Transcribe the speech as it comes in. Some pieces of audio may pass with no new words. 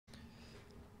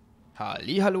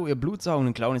Hallo, ihr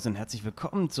blutsaugenden Clownies und herzlich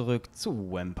willkommen zurück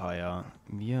zu Vampyr.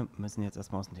 Wir müssen jetzt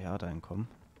erstmal aus dem Theater hinkommen.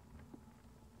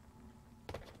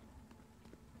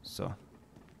 So.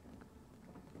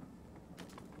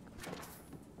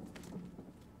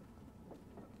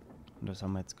 Und das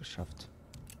haben wir jetzt geschafft.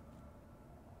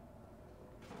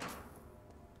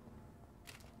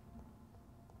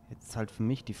 Jetzt ist halt für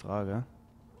mich die Frage.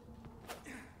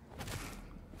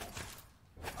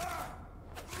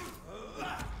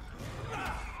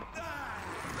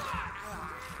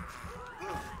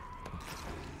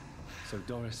 So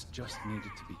Doris just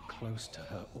needed to be close to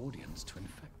her audience to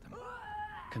infect them.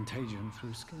 Contagion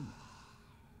through skin.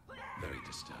 Very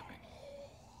disturbing.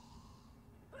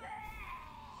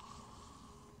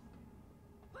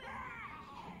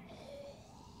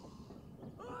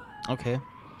 Okay.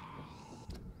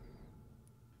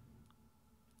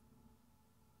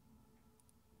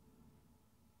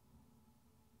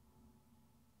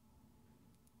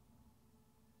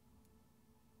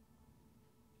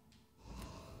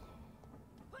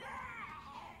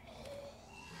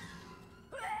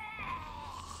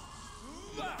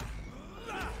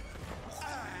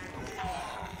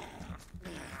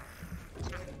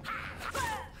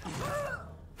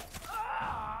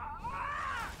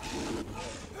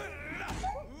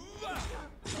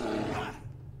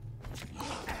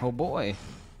 Oh boy.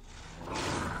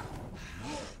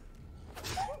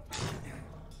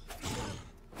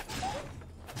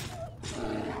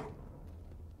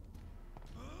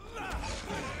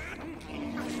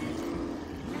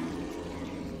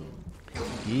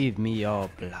 Give me your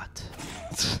blood.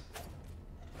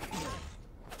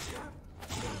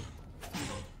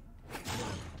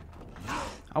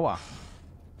 Aua.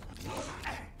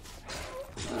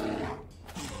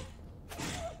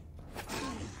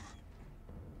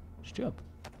 Stirb.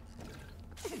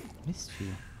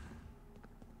 Mistvieh.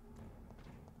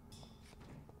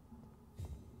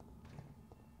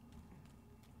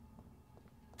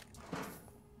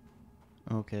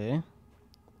 Okay.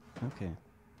 Okay.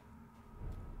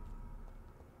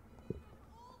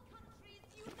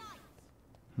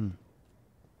 Hm.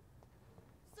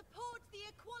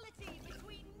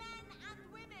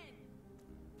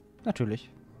 Natürlich.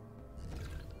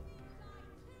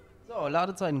 So,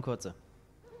 Ladezeiten kurze.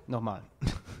 Nochmal.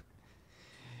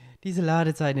 Diese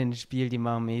Ladezeiten in dem Spiel, die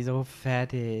machen mich so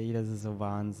fertig. Das ist so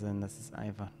Wahnsinn. Das ist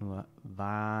einfach nur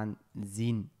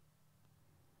Wahnsinn.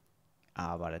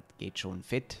 Aber das geht schon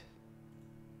fit.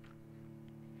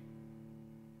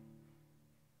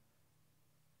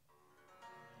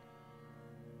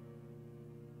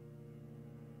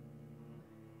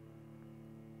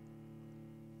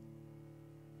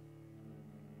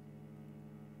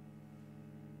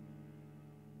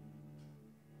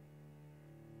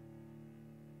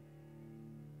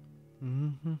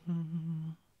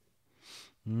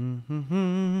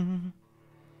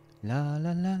 La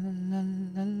la la la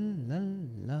la la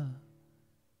la.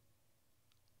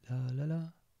 La la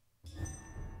la.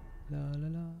 La la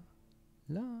la.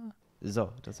 La.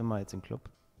 So, das sind wir jetzt im Club.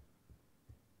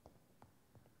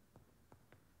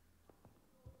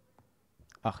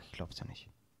 Ach, ich glaub's ja nicht.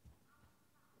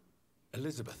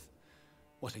 Elizabeth,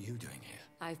 what are you doing here?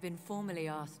 I've been formally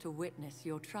asked to witness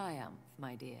your triumph,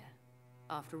 my dear.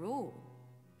 After all,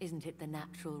 isn't it the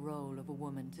natural role of a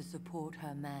woman to support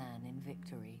her man in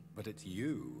victory? But it's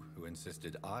you who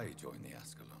insisted I join the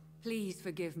Ascalon. Please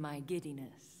forgive my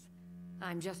giddiness.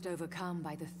 I'm just overcome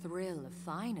by the thrill of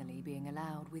finally being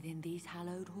allowed within these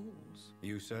hallowed halls.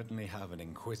 You certainly have an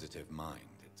inquisitive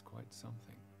mind. It's quite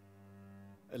something.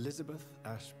 Elizabeth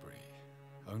Ashbury,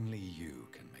 only you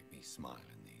can make me smile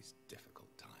in these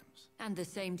difficult times. And the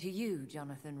same to you,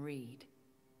 Jonathan Reed.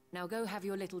 Now go have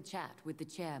your little chat with the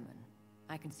chairman.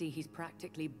 I can see he's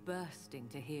practically bursting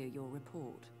to hear your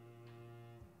report.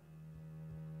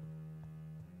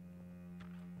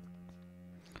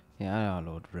 Ja,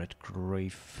 Lord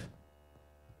Redgrave.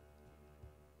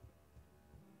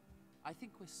 I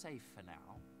think we're safe for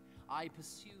now. I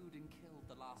pursued and killed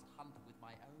the last hunter with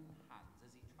my own hands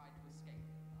as he tried to escape.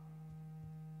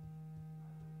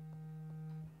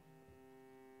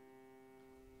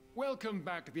 Welcome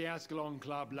back to the Ascalon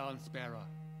Club, Lance-Bearer.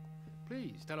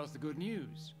 Please, tell us the good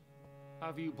news.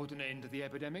 Have you put an end to the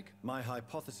epidemic? My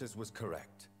hypothesis was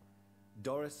correct.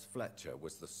 Doris Fletcher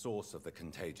was the source of the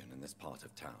contagion in this part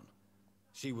of town.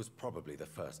 She was probably the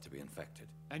first to be infected.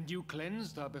 And you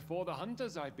cleansed her before the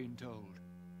hunters, I've been told.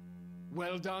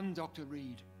 Well done, Dr.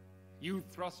 Reed. You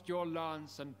thrust your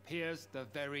lance and pierced the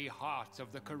very heart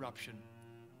of the corruption.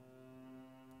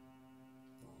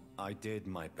 I did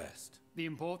my best. The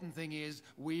important thing is,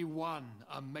 we won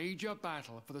a major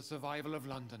battle for the survival of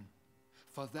London.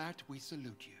 For that, we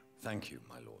salute you. Thank you,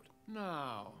 my lord.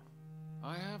 Now,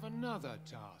 I have another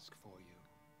task for you.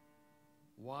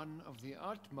 One of the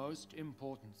utmost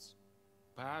importance.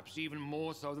 Perhaps even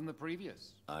more so than the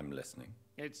previous. I'm listening.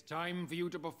 It's time for you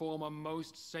to perform a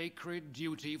most sacred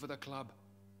duty for the club.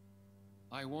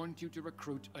 I want you to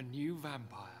recruit a new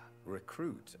vampire.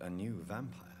 Recruit a new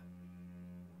vampire?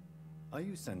 Are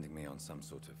you sending me on some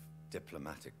sort of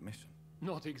diplomatic mission?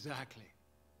 Not exactly.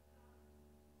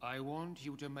 I want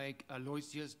you to make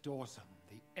Aloysius Dawson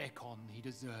the Ekon he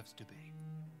deserves to be.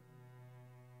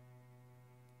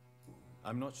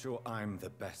 I'm not sure I'm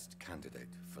the best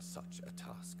candidate for such a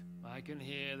task. I can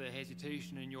hear the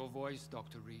hesitation in your voice,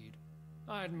 Dr. Reed.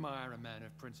 I admire a man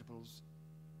of principles.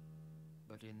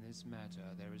 But in this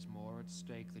matter, there is more at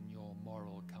stake than your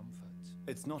moral comfort.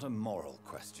 It's not a moral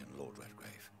question, Lord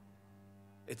Redgrave.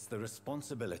 It's the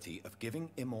responsibility of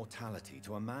giving immortality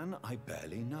to a man I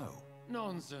barely know.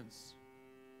 Nonsense.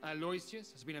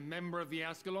 Aloysius has been a member of the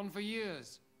Ascalon for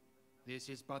years. This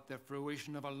is but the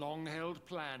fruition of a long-held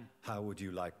plan. How would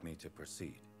you like me to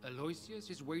proceed? Aloysius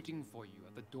is waiting for you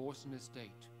at the Dawson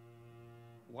estate.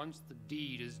 Once the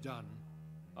deed is done,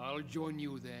 I'll join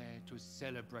you there to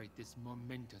celebrate this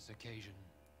momentous occasion.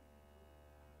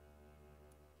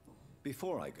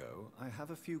 Before I go, I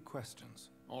have a few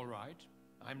questions. All right,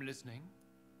 I'm listening.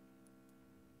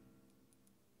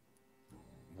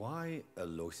 Why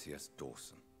Aloysius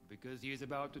Dawson? Because he is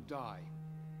about to die.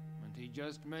 And he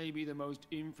just may be the most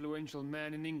influential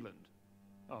man in England.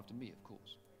 After me, of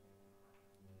course.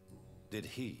 Did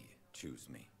he choose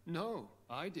me? No,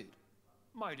 I did.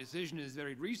 My decision is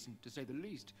very recent, to say the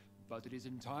least, but it is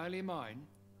entirely mine.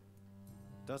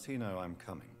 Does he know I'm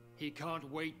coming? He can't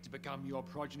wait to become your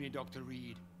progeny, Dr.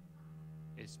 Reed.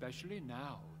 Especially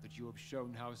now that you have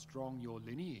shown how strong your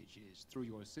lineage is through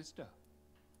your sister.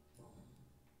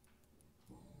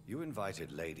 You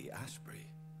invited Lady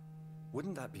Ashbury.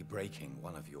 Wouldn't that be breaking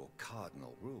one of your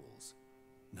cardinal rules?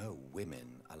 No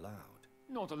women allowed.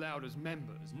 Not allowed as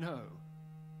members, no.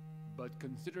 But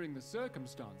considering the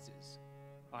circumstances,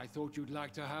 I thought you'd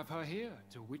like to have her here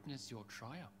to witness your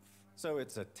triumph. So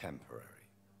it's a temporary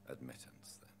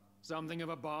admittance, then? Something of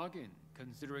a bargain,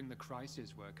 considering the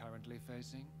crisis we're currently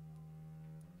facing.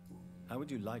 How would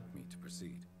you like me to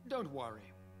proceed? Don't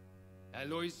worry.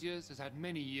 Aloysius has had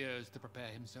many years to prepare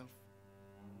himself.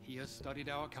 He has studied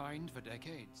our kind for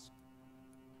decades.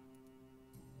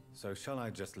 So shall I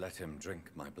just let him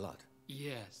drink my blood?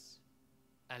 Yes.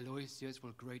 Aloysius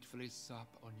will gratefully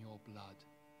sup on your blood.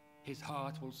 His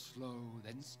heart will slow,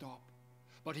 then stop.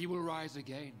 But he will rise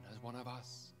again as one of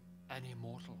us, an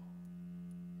immortal.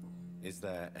 Is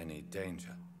there any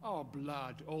danger? Our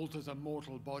blood alters a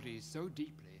mortal body so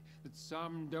deeply that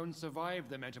some don't survive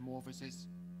the metamorphosis.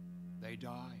 They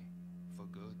die for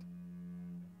good.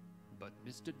 But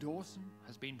Mr. Dawson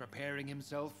has been preparing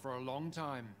himself for a long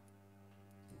time.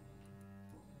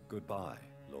 Goodbye,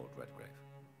 Lord Redgrave.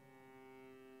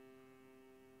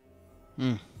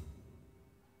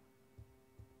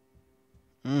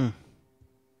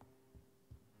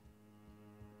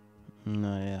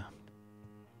 Naja.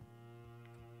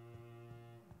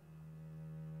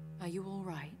 Are you all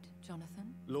right,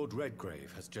 Jonathan? Lord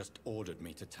Redgrave has just ordered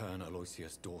me to turn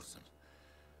Aloysius Dawson,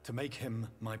 to make him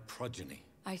my progeny.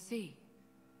 I see.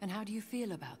 And how do you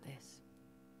feel about this?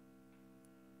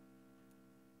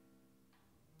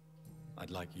 I'd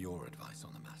like your advice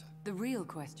on the matter. The real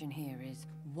question here is,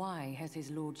 why has his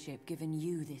lordship given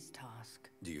you this task?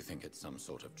 Do you think it's some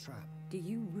sort of trap? Do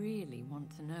you really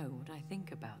want to know what I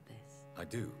think about this? I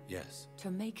do, yes. To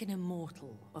make an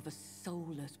immortal of a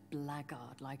soulless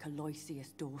blackguard like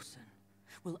Aloysius Dawson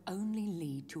will only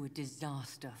lead to a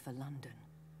disaster for London.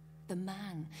 The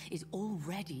man is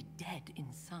already dead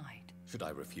inside. Should I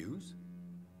refuse?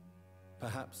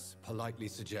 Perhaps politely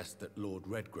suggest that Lord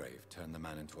Redgrave turn the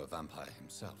man into a vampire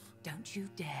himself. Don't you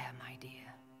dare, my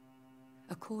dear.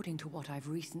 According to what I've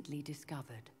recently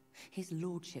discovered, his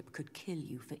lordship could kill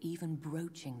you for even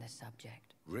broaching the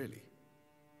subject. Really?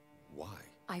 Why?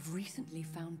 I've recently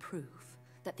found proof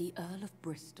that the Earl of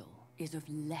Bristol is of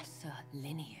lesser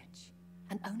lineage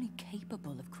and only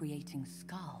capable of creating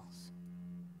skulls.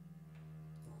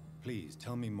 Please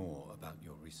tell me more about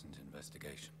your recent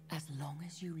investigation. As long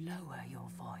as you lower your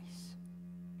voice.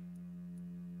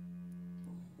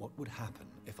 What would happen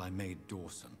if I made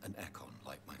Dawson an Ekon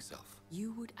like myself?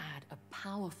 You would add a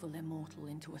powerful immortal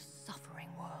into a suffering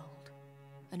world.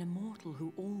 An immortal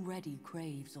who already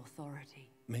craves authority.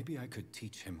 Maybe I could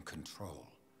teach him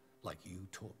control, like you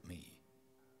taught me.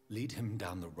 Lead him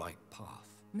down the right path.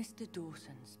 Mr.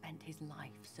 Dawson spent his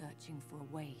life searching for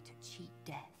a way to cheat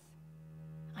death.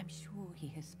 I'm sure he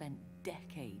has spent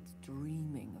decades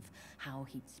dreaming of how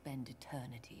he'd spend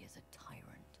eternity as a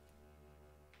tyrant.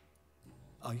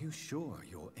 Are you sure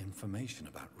your information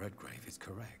about Redgrave is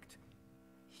correct?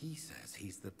 He says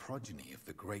he's the progeny of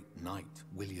the great knight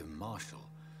William Marshall,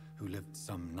 who lived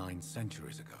some 9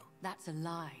 centuries ago. That's a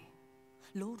lie.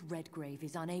 Lord Redgrave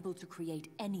is unable to create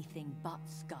anything but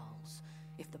skulls,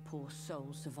 if the poor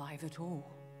souls survive at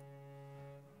all.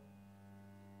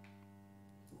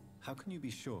 How can you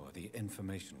be sure the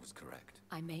information was correct?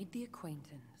 I made the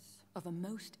acquaintance of a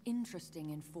most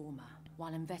interesting informer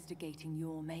while investigating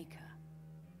your maker,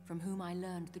 from whom I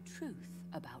learned the truth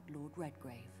about Lord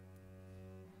Redgrave.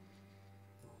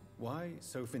 Why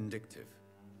so vindictive?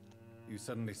 You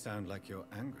suddenly sound like you're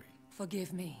angry.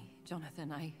 Forgive me,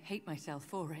 Jonathan. I hate myself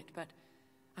for it, but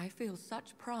I feel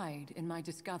such pride in my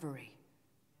discovery.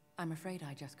 I'm afraid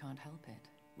I just can't help it.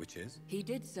 Which is? He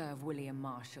did serve William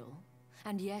Marshall,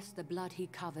 and yes, the blood he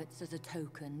covets as a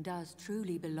token does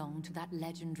truly belong to that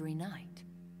legendary knight.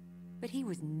 But he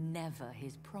was never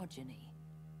his progeny.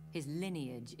 His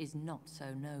lineage is not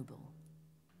so noble.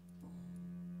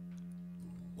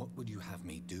 What would you have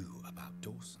me do about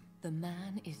Dawson? The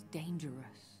man is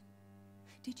dangerous.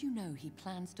 Did you know he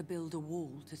plans to build a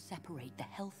wall to separate the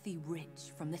healthy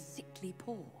rich from the sickly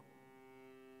poor?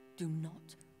 Do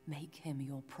not make him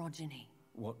your progeny.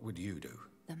 What would you do?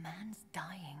 The man's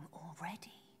dying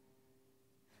already.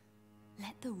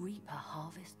 Let the reaper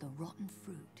harvest the rotten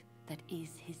fruit that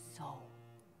is his soul.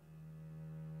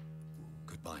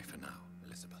 Goodbye for now,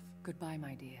 Elizabeth. Goodbye,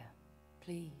 my dear.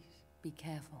 Please, be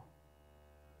careful.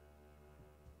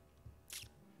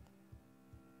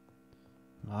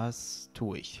 Was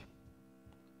tue ich?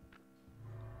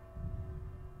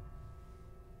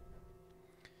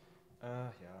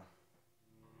 Ja.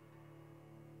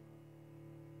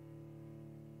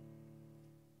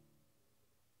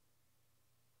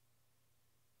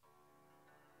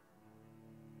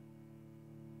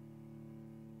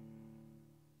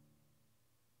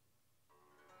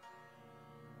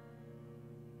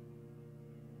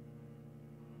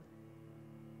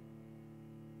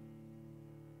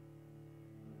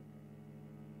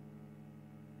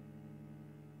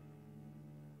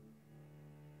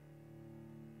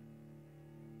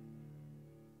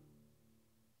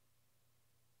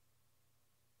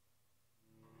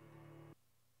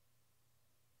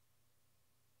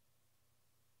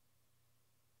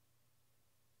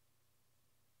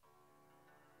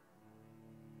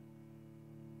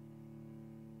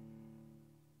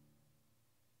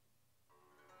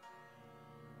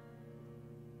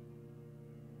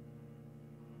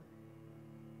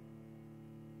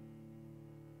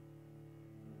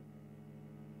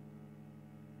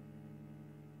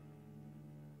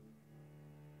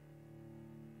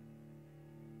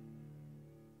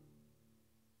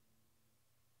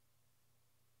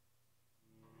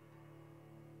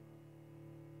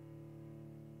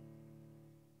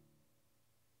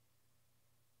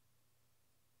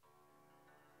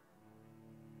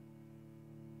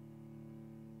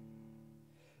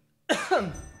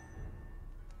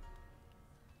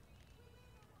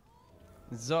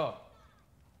 So.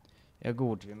 Ja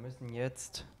gut, wir müssen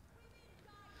jetzt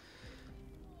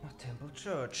nach Temple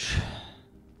Church.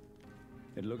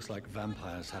 It looks like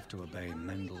vampires have to obey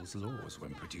Mendel's laws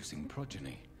when producing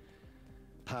progeny.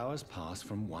 Powers pass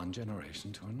from one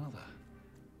generation to another.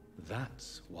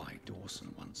 That's why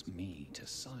Dawson wants me to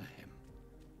sire him.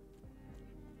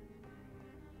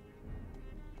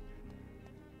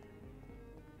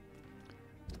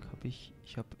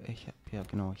 Ja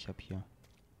genau, ich hab hier.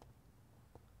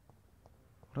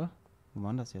 Oder? Wo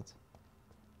war das jetzt?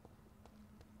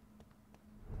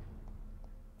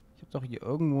 Ich hab doch hier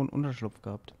irgendwo einen Unterschlupf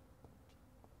gehabt.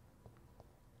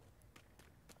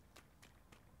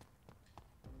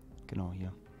 Genau,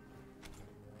 hier.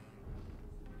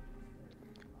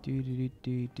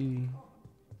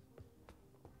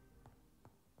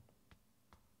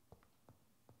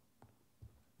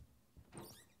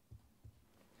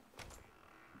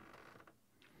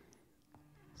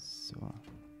 So.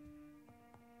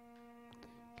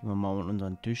 Gehen wir mal an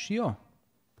unseren Tisch hier.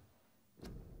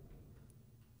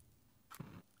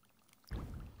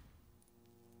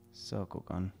 So,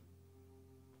 guck an.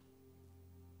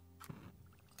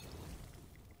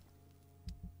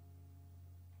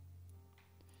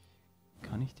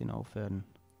 Kann ich den aufwerten?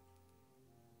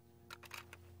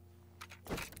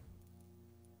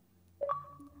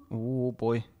 Oh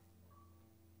boy.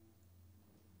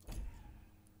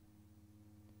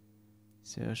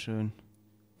 Sehr schön.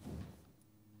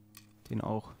 Den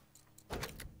auch.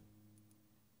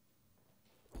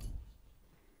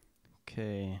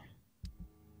 Okay.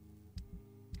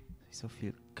 Nicht so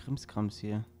viel Krimskrams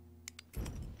hier.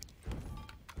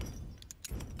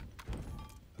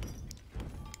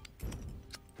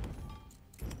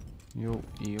 Jo,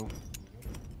 jo.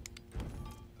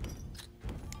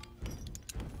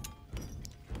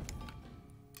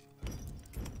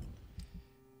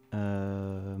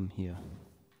 Hier.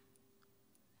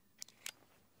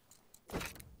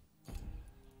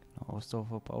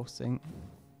 Ausdauerverbrauch senken.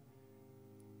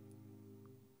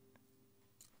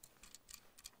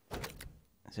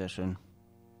 Sehr schön.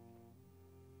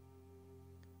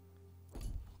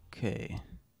 Okay.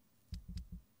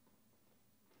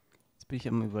 Jetzt bin ich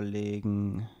am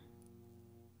Überlegen.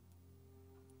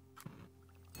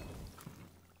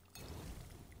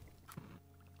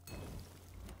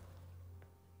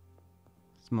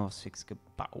 Ist mal was fix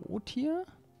gebaut hier?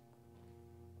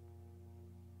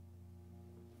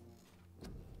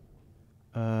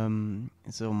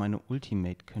 So, meine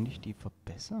Ultimate, könnte ich die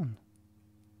verbessern?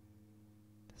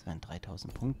 Das wären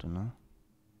 3000 Punkte, ne?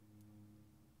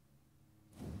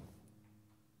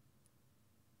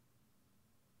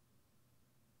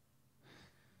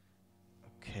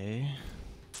 Okay.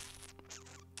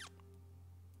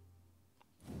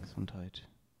 Gesundheit.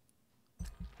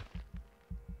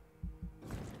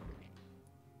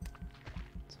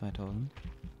 Zweitausend.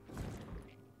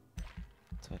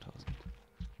 2000.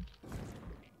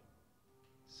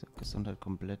 So, Gesundheit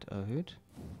komplett erhöht.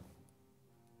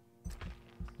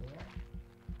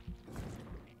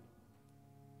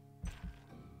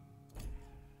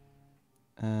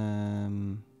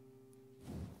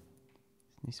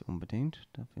 Ist nicht so unbedingt.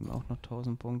 Da fehlen mir auch noch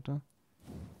 1000 Punkte.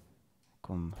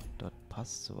 Komm, dort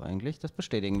passt so eigentlich. Das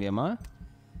bestätigen wir mal.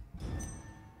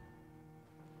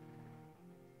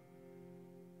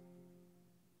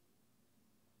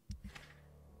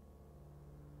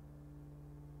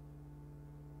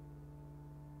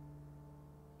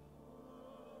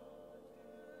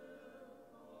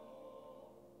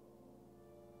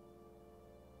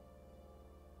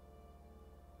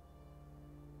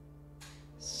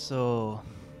 So.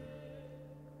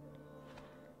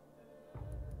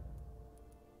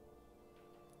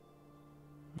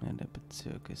 Ja, der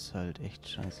Bezirk ist halt echt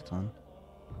scheiße dran.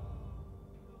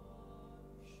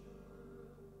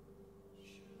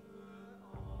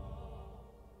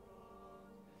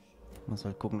 Ich muss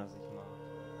halt gucken, dass ich mal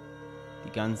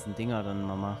die ganzen Dinger dann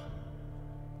mal mache.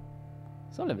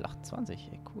 So, Level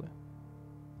 28, ey, cool.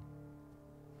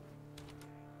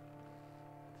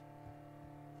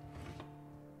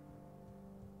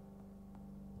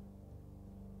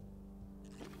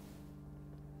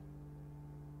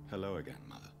 Hello again,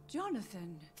 Mother.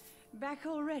 Jonathan, back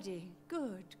already.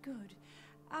 Good, good.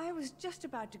 I was just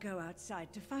about to go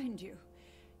outside to find you.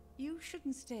 You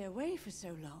shouldn't stay away for so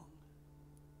long.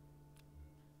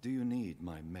 Do you need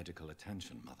my medical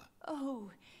attention, Mother? Oh,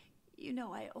 you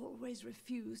know I always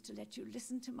refuse to let you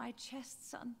listen to my chest,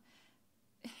 son.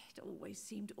 It always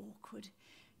seemed awkward,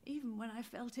 even when I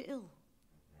felt ill.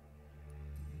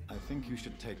 I think you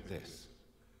should take this.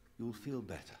 You'll feel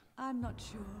better. I'm not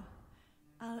sure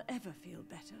I'll ever feel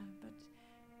better, but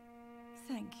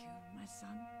thank you, my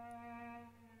son.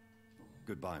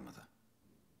 Goodbye, Mother.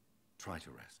 Try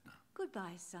to rest now.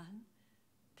 Goodbye, son.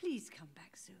 Please come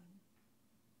back soon.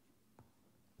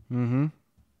 Mhm.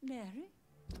 Mary?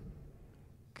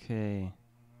 Okay.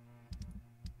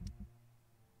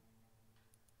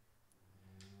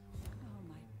 Oh,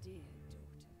 my dear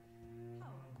daughter.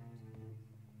 How old?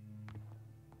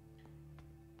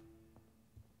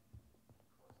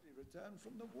 He returned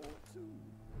from the war too.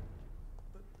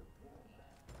 But the poor man.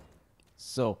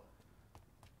 So.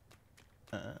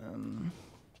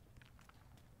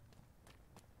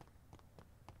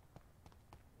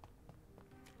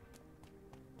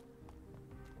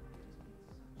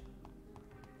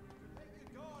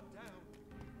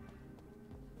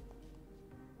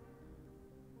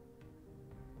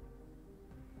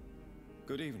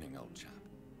 Good evening, old chap.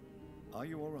 Are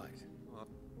you all right?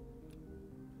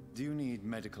 Do you need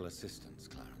medical assistance,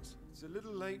 Clarence? It's a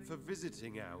little late for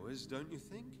visiting hours, don't you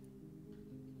think?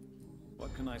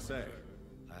 What can I say?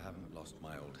 I haven't lost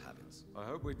my old habits. I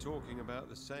hope we're talking about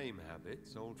the same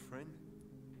habits, old friend.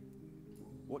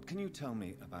 What can you tell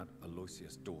me about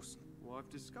Aloysius Dawson? Well, I've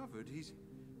discovered he's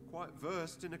quite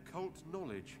versed in occult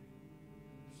knowledge.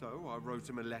 So I wrote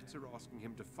him a letter asking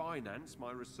him to finance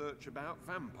my research about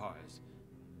vampires.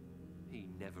 He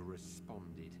never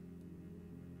responded.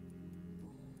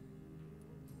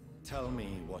 Tell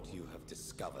me what you have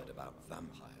discovered about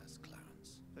vampires,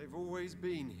 Clarence. They've always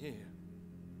been here.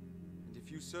 And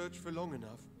if you search for long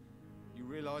enough, you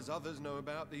realize others know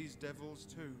about these devils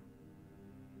too.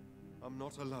 I'm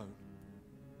not alone.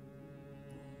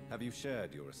 Have you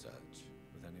shared your research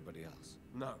with anybody else?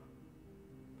 No.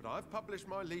 But I've published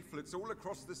my leaflets all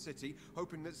across the city,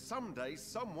 hoping that someday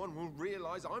someone will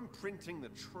realize I'm printing the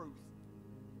truth.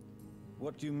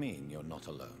 What do you mean you're not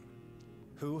alone?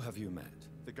 Who have you met?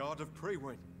 The Guard of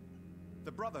Prewin,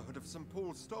 the Brotherhood of St.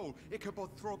 Paul's Stole,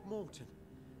 Ichabod Throgmorton.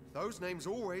 Those names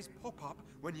always pop up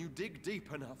when you dig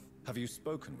deep enough. Have you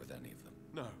spoken with any of them?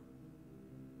 No.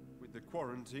 With the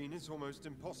quarantine, it's almost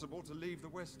impossible to leave the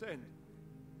West End.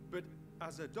 But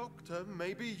as a doctor,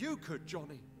 maybe you could,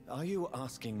 Johnny. Are you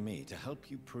asking me to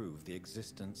help you prove the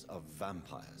existence of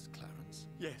vampires, Clarence?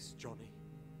 Yes, Johnny.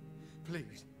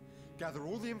 Please, gather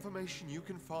all the information you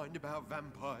can find about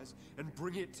vampires and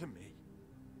bring it to me.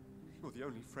 You're the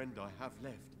only friend I have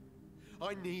left.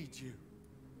 I need you.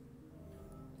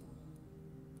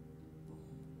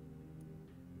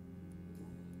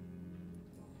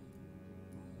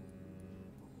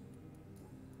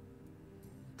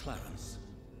 Clarence,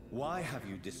 why have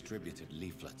you distributed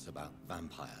leaflets about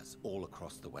vampires all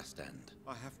across the West End?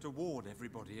 I have to warn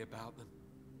everybody about them.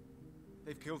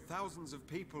 They've killed thousands of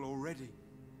people already,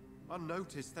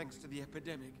 unnoticed thanks to the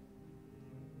epidemic.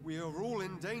 We are all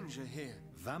in danger here.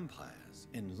 Vampires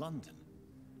in London?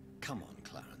 Come on,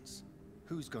 Clarence.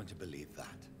 Who's going to believe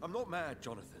that? I'm not mad,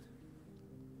 Jonathan.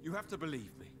 You have to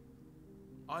believe me.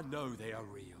 I know they are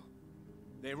real.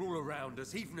 They're all around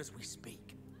us, even as we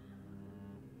speak.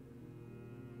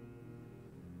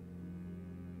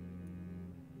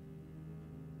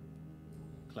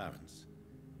 Clarence,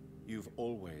 you've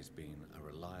always been a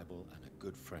reliable and a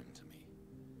good friend to me.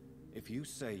 If you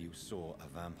say you saw a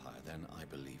vampire, then I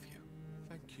believe you.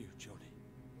 Thank you, Johnny.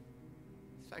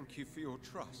 Thank you for your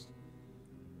trust.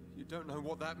 You don't know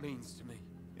what that means to me.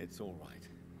 It's all right.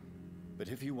 But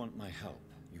if you want my help,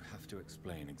 you have to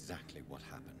explain exactly what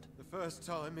happened. The first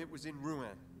time it was in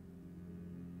Rouen.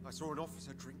 I saw an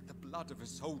officer drink the blood of a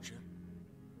soldier.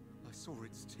 I saw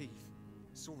its teeth,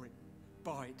 saw it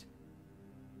bite.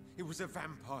 It was a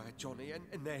vampire, Johnny,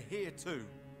 and they're here too.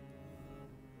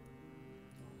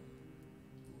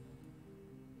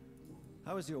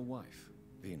 How is your wife,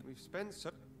 Vina? We've spent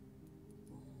so...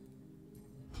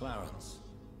 Clarence,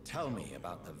 tell me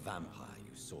about the vampire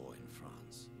you saw in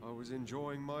France. I was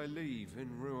enjoying my leave in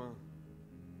Rouen.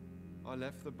 I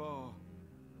left the bar,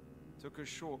 took a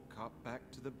shortcut back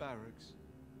to the barracks.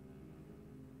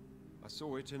 I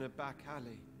saw it in a back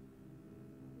alley.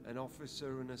 An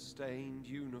officer in a stained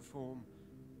uniform,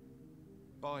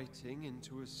 biting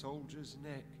into a soldier's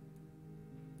neck.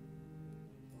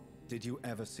 Did you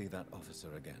ever see that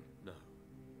officer again? No.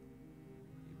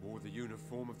 He wore the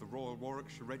uniform of the Royal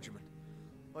Warwickshire Regiment.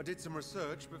 I did some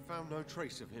research, but found no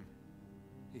trace of him.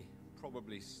 He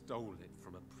probably stole it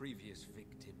from a previous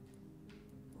victim.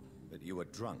 But you were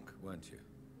drunk, weren't you?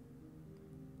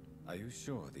 Are you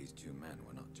sure these two men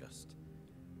were not just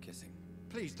kissing?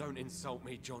 Please don't insult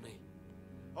me, Johnny.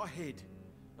 I hid,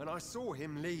 and I saw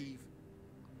him leave.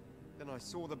 Then I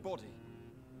saw the body,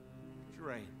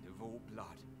 drained of all blood.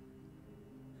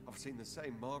 I've seen the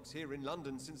same marks here in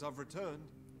London since I've returned.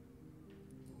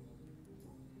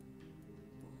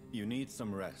 You need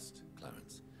some rest,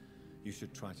 Clarence. You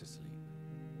should try to sleep.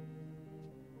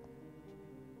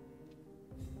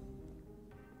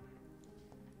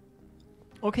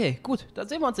 Okay, gut, dann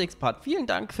sehen wir uns nächsten Part. Vielen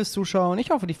Dank fürs Zuschauen. Ich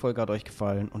hoffe, die Folge hat euch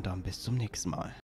gefallen und dann bis zum nächsten Mal.